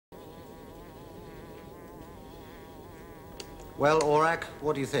Well, Aurak,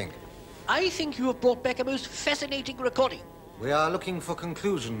 what do you think? I think you have brought back a most fascinating recording. We are looking for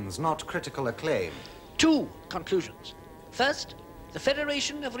conclusions, not critical acclaim. 2 conclusions. First, the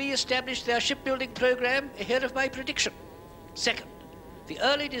Federation have re-established their shipbuilding program ahead of my prediction. Second, the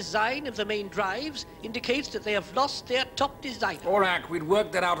early design of the main drives indicates that they have lost their top designer. Aurak, we'd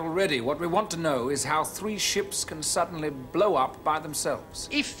worked that out already. What we want to know is how 3 ships can suddenly blow up by themselves.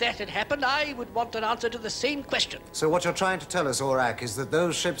 If that had happened, I would want an answer to the same question. So what you're trying to tell us, Aurak, is that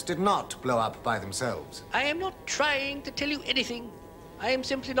those ships did not blow up by themselves? I am not trying to tell you anything. I am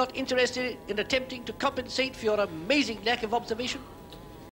simply not interested in attempting to compensate for your amazing lack of observation.